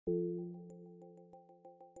The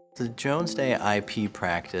Jones Day IP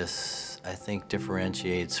practice, I think,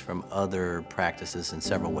 differentiates from other practices in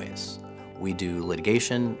several ways. We do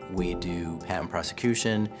litigation, we do patent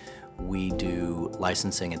prosecution, we do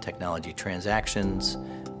licensing and technology transactions,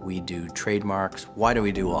 we do trademarks. Why do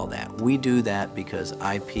we do all that? We do that because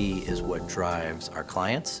IP is what drives our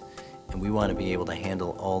clients, and we want to be able to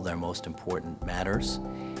handle all their most important matters.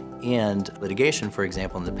 And litigation, for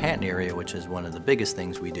example, in the patent area, which is one of the biggest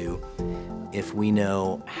things we do, if we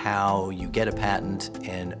know how you get a patent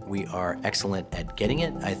and we are excellent at getting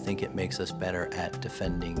it, I think it makes us better at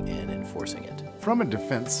defending and enforcing it. From a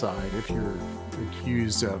defense side, if you're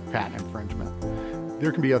accused of patent infringement,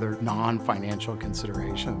 there can be other non-financial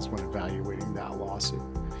considerations when evaluating that lawsuit.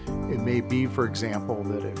 It may be, for example,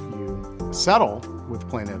 that if you settle with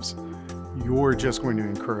plaintiffs, you're just going to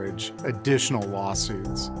encourage additional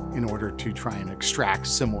lawsuits in order to try and extract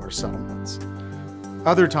similar settlements.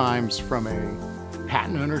 Other times, from a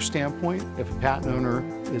patent owner standpoint, if a patent owner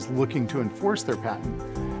is looking to enforce their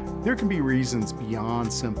patent, there can be reasons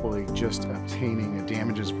beyond simply just obtaining a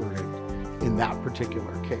damages verdict in that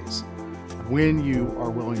particular case. When you are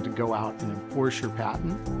willing to go out and enforce your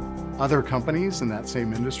patent, other companies in that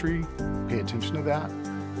same industry pay attention to that,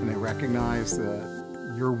 and they recognize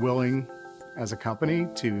that you're willing as a company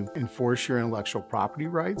to enforce your intellectual property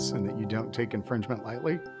rights and that you don't take infringement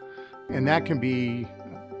lightly. And that can be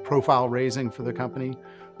profile raising for the company.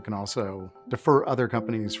 It can also deter other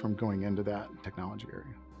companies from going into that technology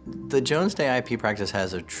area. The Jones Day IP practice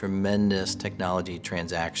has a tremendous technology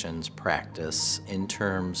transactions practice in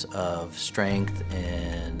terms of strength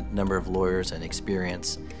and number of lawyers and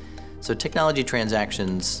experience. So technology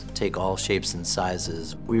transactions take all shapes and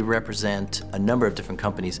sizes. We represent a number of different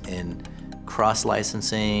companies in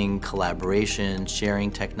cross-licensing, collaboration,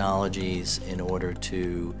 sharing technologies in order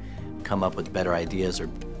to come up with better ideas or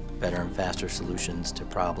better and faster solutions to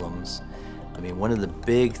problems. I mean, one of the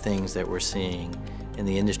big things that we're seeing in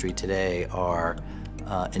the industry today are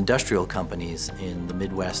industrial companies in the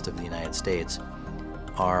Midwest of the United States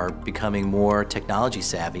are becoming more technology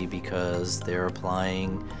savvy because they're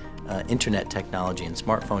applying internet technology and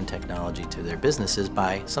smartphone technology to their businesses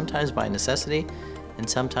sometimes by necessity and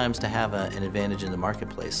sometimes to have an advantage in the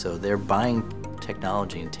marketplace. So they're buying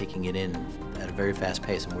technology and taking it in at a very fast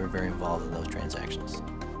pace, and we're very involved in those transactions.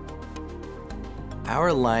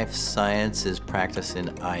 Our life sciences practice in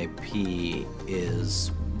IP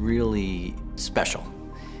is really special.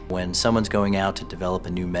 When someone's going out to develop a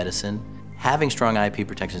new medicine, having strong IP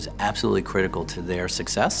protection is absolutely critical to their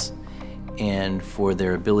success and for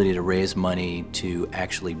their ability to raise money to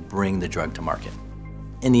actually bring the drug to market.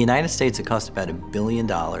 In the United States, it costs about $1 billion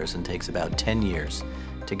and takes about 10 years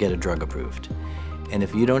to get a drug approved. And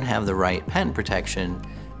if you don't have the right patent protection,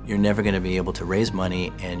 you're never going to be able to raise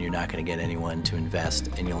money and you're not going to get anyone to invest,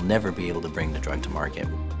 and you'll never be able to bring the drug to market.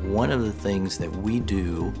 One of the things that we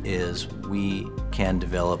do is we can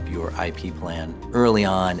develop your IP plan early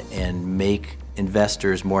on and make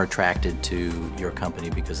investors more attracted to your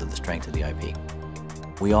company because of the strength of the IP.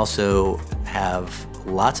 We also have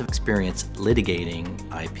lots of experience litigating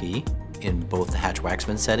IP in both the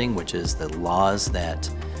Hatch-Waxman setting, which is the laws that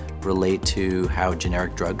relate to how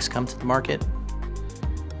generic drugs come to the market.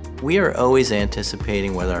 We are always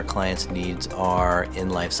anticipating what our clients' needs are in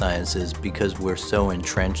life sciences because we're so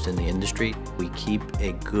entrenched in the industry. We keep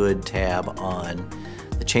a good tab on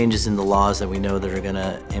the changes in the laws that we know that are going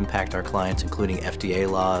to impact our clients, including FDA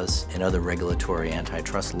laws and other regulatory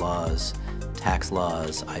antitrust laws, tax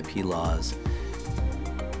laws, IP laws.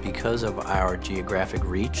 Because of our geographic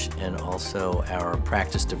reach and also our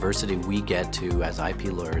practice diversity, we get to, as IP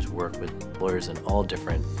lawyers, work with lawyers in all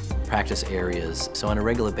different practice areas. So on a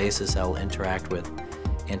regular basis, I'll interact with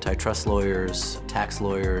antitrust lawyers, tax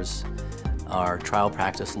lawyers, our trial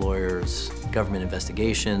practice lawyers, government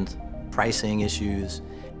investigations, pricing issues.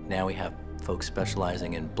 Now we have folks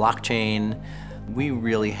specializing in blockchain. We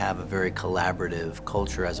really have a very collaborative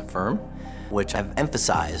culture as a firm, which I've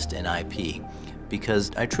emphasized in IP,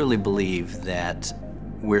 because I truly believe that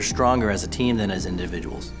we're stronger as a team than as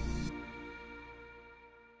individuals.